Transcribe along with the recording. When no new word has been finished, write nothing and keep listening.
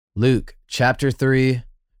Luke chapter 3,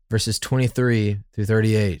 verses 23 through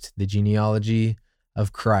 38, the genealogy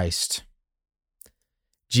of Christ.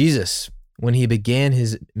 Jesus, when he began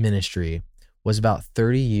his ministry, was about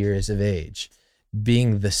 30 years of age,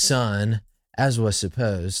 being the son, as was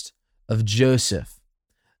supposed, of Joseph,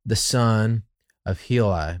 the son of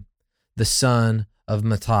Heli, the son of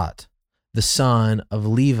Matthat, the son of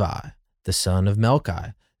Levi, the son of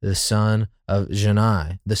Melchi, the son of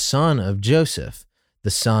Jannai, the son of Joseph, the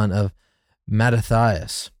son of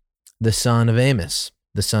Mattathias, the son of Amos,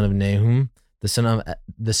 the son of Nahum, the son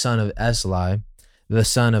of Esli, the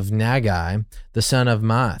son of Nagai, the son of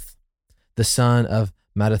Maath, the son of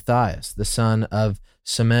Mattathias, the son of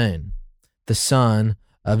Simeon, the son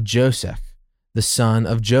of Josech, the son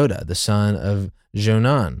of Joda, the son of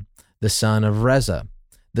Jonan, the son of Reza,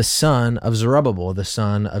 the son of Zerubbabel, the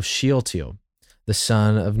son of Shealtiel, the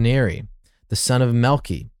son of Neri, the son of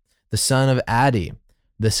Melchi, the son of Addi,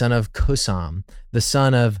 the son of Kosam, the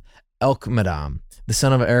son of Elkmadam, the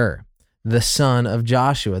son of the son of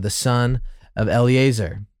Joshua, the son of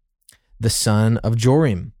Eleazar, the son of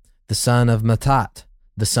Jorim, the son of Matthat,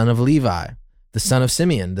 the son of Levi, the son of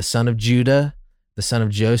Simeon, the son of Judah, the son of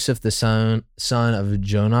Joseph, the son of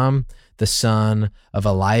Jonam, the son of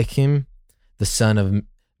Eliakim, the son of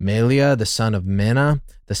Maliah, the son of Menah,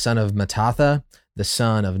 the son of Mattatha, the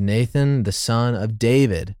son of Nathan, the son of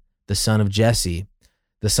David, the son of Jesse,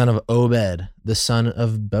 the son of Obed, the son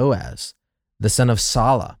of Boaz, the son of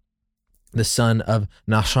Salah, the son of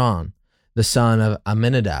Nahshon, the son of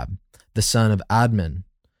Amminadab, the son of Admin,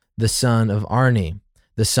 the son of Arni,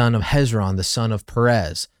 the son of Hezron, the son of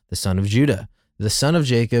Perez, the son of Judah, the son of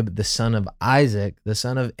Jacob, the son of Isaac, the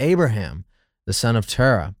son of Abraham, the son of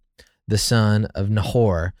Terah, the son of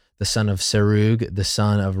Nahor, the son of Serug, the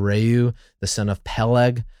son of Reu, the son of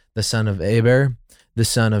Peleg, the son of Aber, the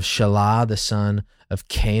son of Shelah, the son of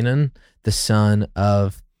Canaan, the son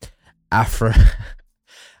of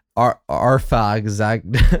Arphag,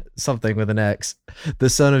 something with an X, the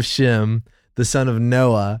son of Shem, the son of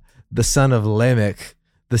Noah, the son of Lamech,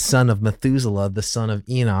 the son of Methuselah, the son of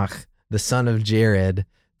Enoch, the son of Jared,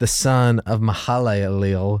 the son of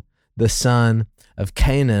Mahalaleel, the son of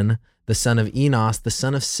Canaan, the son of Enos, the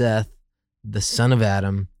son of Seth, the son of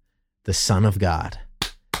Adam, the son of God.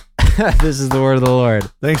 This is the word of the Lord.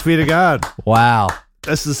 Thanks be to God. Wow.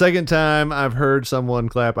 That's the second time I've heard someone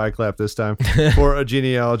clap. I clapped this time for a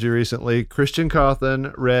genealogy recently. Christian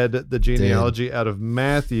Cawthon read the genealogy out of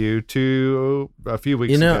Matthew a few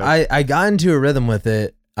weeks ago. I got into a rhythm with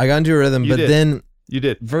it. Then you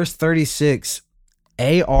did. Verse 36,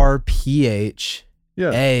 ARPH,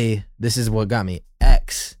 A, this is what got me,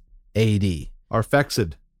 XAD.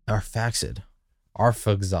 Arphaxad. Arphaxad.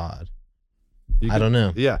 I don't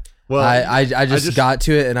know. Yeah. Well, I just got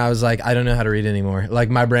to it and I was like, I don't know how to read anymore. Like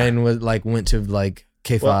my brain was like went to like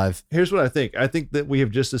K5. Well, here's what I think. I think that we have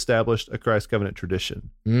just established a Christ Covenant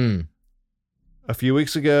tradition. A few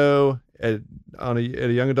weeks ago at a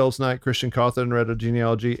young adults night, Christian Cawthon read a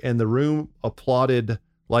genealogy and the room applauded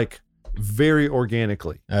like very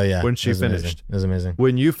organically. Oh yeah. When she finished. It was amazing.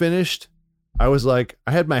 When you finished, I was like,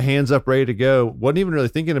 I had my hands up ready to go. Wasn't even really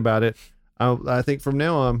thinking about it. I think from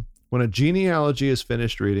now on, when a genealogy is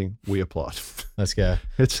finished reading, we applaud. Let's go.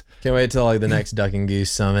 Can't wait till like the next Duck and Goose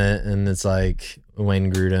Summit, and it's like Wayne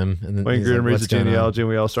Grudem. And Wayne Grudem reads the genealogy, and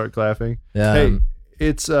we all start clapping. Yeah. Hey,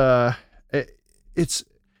 it's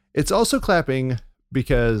also clapping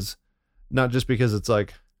because not just because it's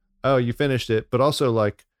like, oh, you finished it, but also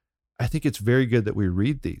like, I think it's very good that we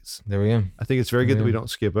read these. There we go. I think it's very good that we don't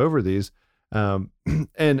skip over these.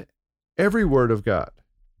 And every word of God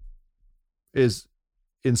is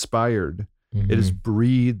inspired. It is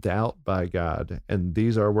breathed out by God, and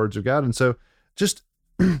these are words of God. And so just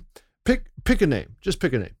pick a name. Just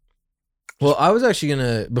pick a name. Well, I was actually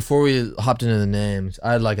gonna, before we hopped into the names,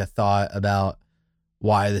 I had like a thought about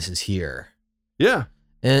why this is here. Yeah.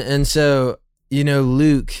 And so,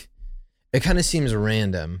 Luke, it kind of seems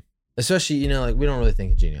random, especially, like we don't really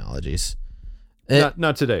think of genealogies.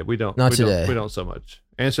 Not today. We don't. Not today. We don't so much.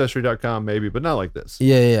 Ancestry.com maybe, but not like this.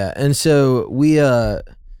 Yeah. And so we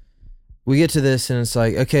get to this and it's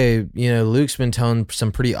like, okay, Luke's been telling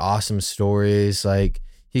some pretty awesome stories. Like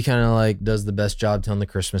he kind of like does the best job telling the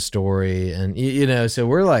Christmas story. And, so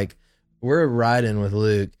we're riding with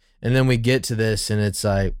Luke. And then we get to this and it's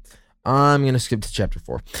like, I'm going to skip to chapter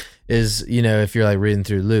 4 is, if you're like reading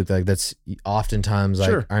through Luke, like that's oftentimes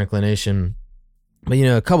like our inclination. But,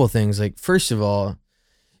 a couple things, like, first of all,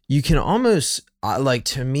 you can almost, like,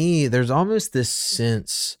 to me, there's almost this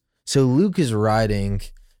sense. So Luke is writing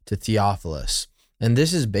to Theophilus, and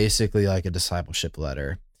this is basically like a discipleship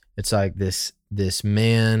letter. It's like this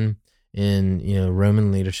man in,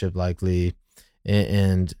 Roman leadership likely,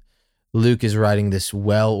 and Luke is writing this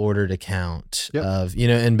well-ordered account Yep. of,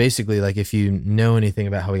 and basically, like, if you know anything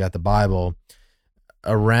about how we got the Bible,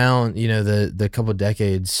 around, the couple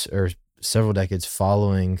decades or several decades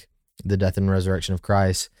following the death and resurrection of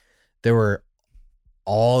Christ, there were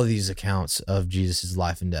all these accounts of Jesus's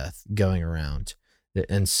life and death going around,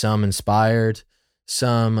 and some inspired,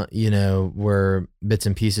 some, were bits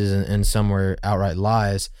and pieces, and some were outright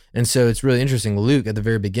lies. And so it's really interesting. Luke at the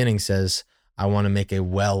very beginning says, I want to make a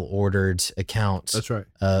well-ordered account. That's right.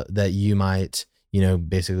 That you might,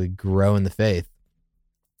 basically grow in the faith.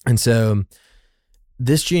 And so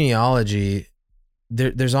this genealogy,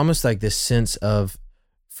 there's almost like this sense of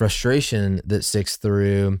frustration that sticks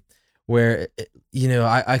through, where,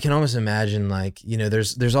 I can almost imagine, like,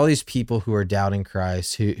 there's all these people who are doubting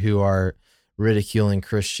Christ, who are ridiculing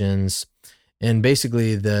Christians. And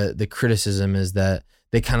basically the criticism is that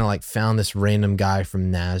they kind of like found this random guy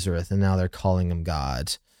from Nazareth and now they're calling him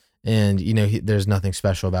God. And, there's nothing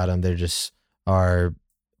special about him. They just are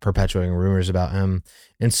perpetuating rumors about him.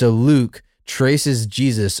 And so Luke traces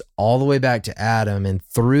Jesus all the way back to Adam. And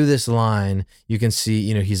through this line, you can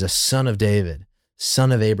see, he's a son of David,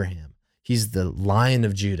 son of Abraham. He's the Lion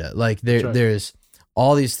of Judah. Like there's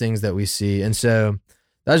all these things that we see. And so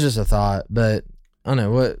that's just a thought, but I don't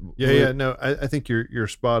know what. Yeah. No, I think you're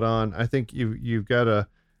spot on. I think you've got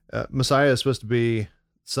Messiah is supposed to be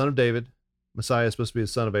son of David. Messiah is supposed to be the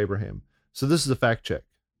son of Abraham. So this is a fact check.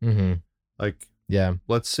 Mm-hmm. Like, yeah,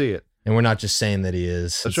 let's see it. And we're not just saying that he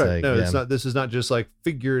is. That's right. Like, no, it's not. This is not just like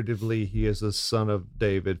figuratively he is the son of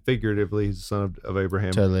David. Figuratively he's the son of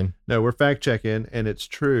Abraham. Totally. No, we're fact checking, and it's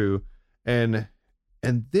true. And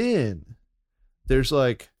then there's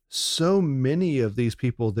like so many of these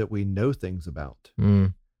people that we know things about,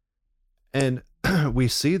 and we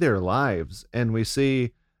see their lives, and we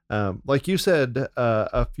see, like you said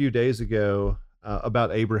a few days ago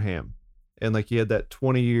about Abraham, and like he had that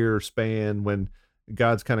 20-year span when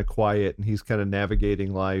God's kind of quiet and he's kind of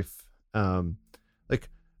navigating life. Like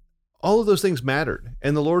all of those things mattered,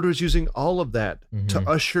 and the Lord was using all of that to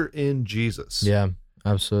usher in Jesus. Yeah.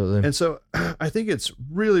 Absolutely. And so I think it's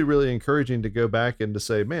really, really encouraging to go back and to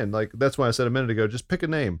say, man, like that's why I said a minute ago, just pick a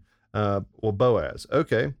name. Well, Boaz.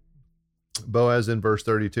 Okay. Boaz in verse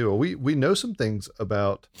 32. Well, we know some things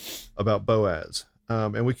about Boaz.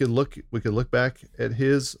 And we could look back at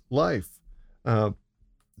his life.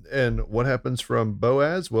 And what happens from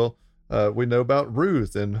Boaz? Well, we know about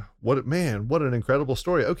Ruth, and what an incredible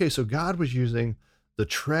story. Okay. So God was using the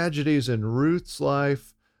tragedies in Ruth's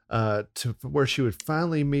life to where she would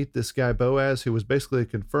finally meet this guy Boaz, who was basically a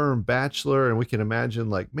confirmed bachelor. And we can imagine,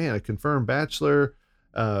 like, man, a confirmed bachelor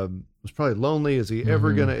was probably lonely. Is he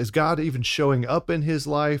ever is God even showing up in his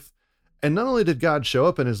life? And not only did God show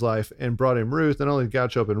up in his life and brought him Ruth, not only did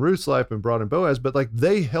God show up in Ruth's life and brought him Boaz, but like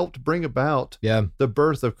they helped bring about the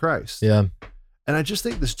birth of Christ. Yeah. And I just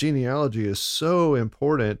think this genealogy is so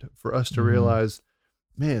important for us to realize,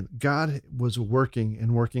 man, God was working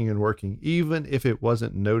and working and working, even if it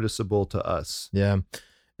wasn't noticeable to us. Yeah.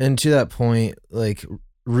 And to that point, like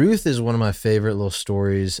Ruth is one of my favorite little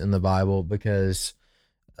stories in the Bible, because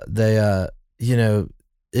they,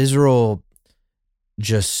 Israel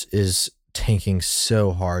just is tanking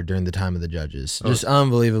so hard during the time of the Judges, just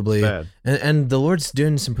unbelievably bad. And the Lord's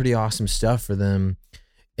doing some pretty awesome stuff for them,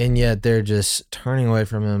 and yet they're just turning away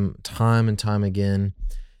from him time and time again.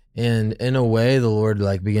 And in a way, the Lord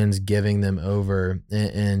like begins giving them over,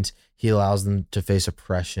 and he allows them to face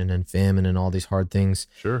oppression and famine and all these hard things.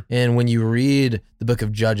 Sure. And when you read the book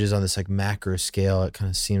of Judges on this like macro scale, it kind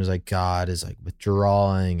of seems like God is like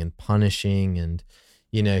withdrawing and punishing, and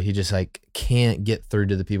he just like can't get through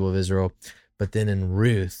to the people of Israel. But then in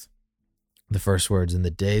Ruth, the first words, in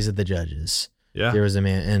the days of the Judges, there was a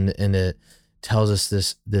man, and it tells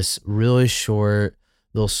us this really short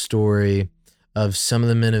little story of some of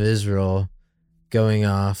the men of Israel going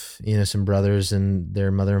off, some brothers and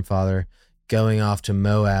their mother and father going off to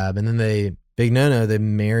Moab, and then they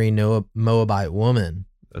marry a Moabite woman.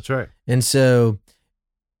 That's right. And so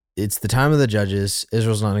it's the time of the Judges.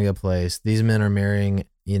 Israel's not in a good place. These men are marrying,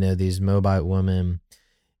 these Moabite women,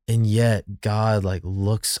 and yet God like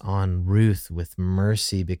looks on Ruth with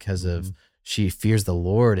mercy because of she fears the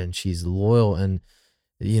Lord and she's loyal, and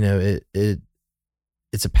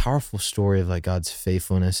it's a powerful story of like God's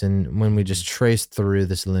faithfulness. And when we just trace through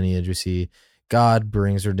this lineage, we see God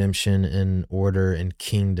brings redemption and order and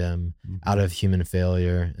kingdom out of human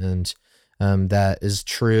failure. And that is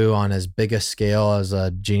true on as big a scale as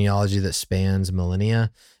a genealogy that spans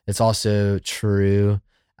millennia. It's also true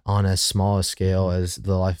on as small a scale as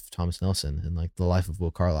the life of Thomas Nelson and like the life of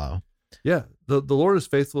Will Carlisle. Yeah, the Lord is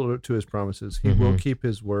faithful to his promises. He will keep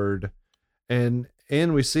his word. And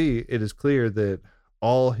we see it is clear that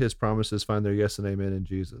all his promises find their yes and amen in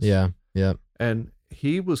Jesus. Yeah, yeah. And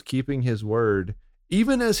he was keeping his word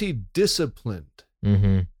even as he disciplined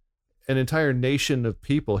an entire nation of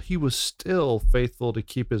people. He was still faithful to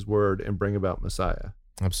keep his word and bring about Messiah.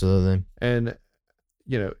 Absolutely. And,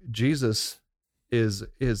 Jesus is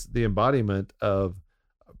the embodiment of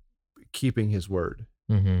keeping his word.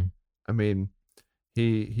 I mean,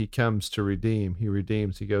 he comes to redeem, he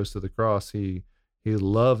redeems, he goes to the cross, he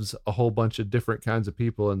loves a whole bunch of different kinds of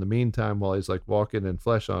people in the meantime while he's like walking in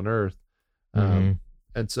flesh on earth. And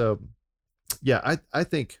so, yeah, I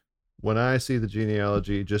think when I see the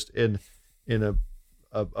genealogy just in a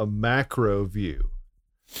macro view,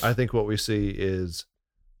 I think what we see is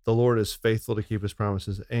the Lord is faithful to keep his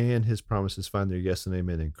promises, and his promises find their yes and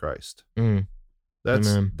amen in Christ.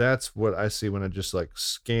 That's what I see when I just like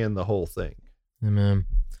scan the whole thing. Amen.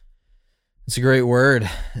 It's a great word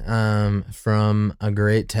from a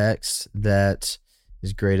great text that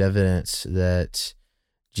is great evidence that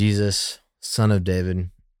Jesus, Son of David,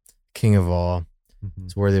 King of all,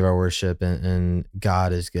 is worthy of our worship, and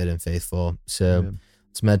God is good and faithful. So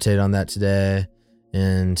let's meditate on that today.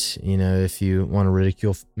 And, if you want to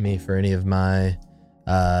ridicule me for any of my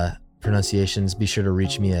pronunciations, be sure to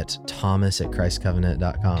reach me at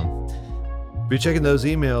thomas@christcovenant.com. Be checking those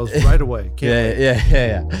emails right away.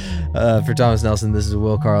 Yeah. For Thomas Nelson, this is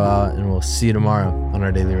Will Carlisle, and we'll see you tomorrow on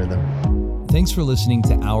Our Daily Rhythm. Thanks for listening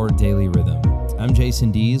to Our Daily Rhythm. I'm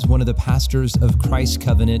Jason Dees, one of the pastors of Christ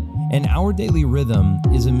Covenant, and Our Daily Rhythm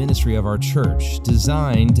is a ministry of our church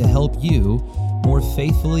designed to help you more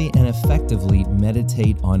faithfully and effectively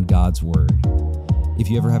meditate on God's Word. If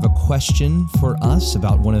you ever have a question for us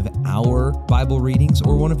about one of our Bible readings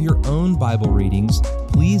or one of your own Bible readings,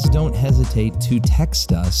 please don't hesitate to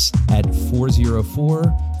text us at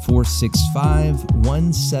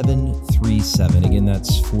 404-465-1737. Again,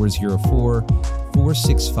 that's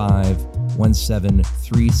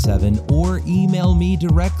 404-465-1737, or email me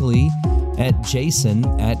directly at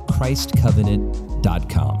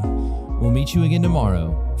jason@christcovenant.com. We'll meet you again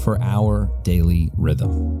tomorrow for Our Daily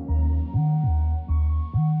Rhythm.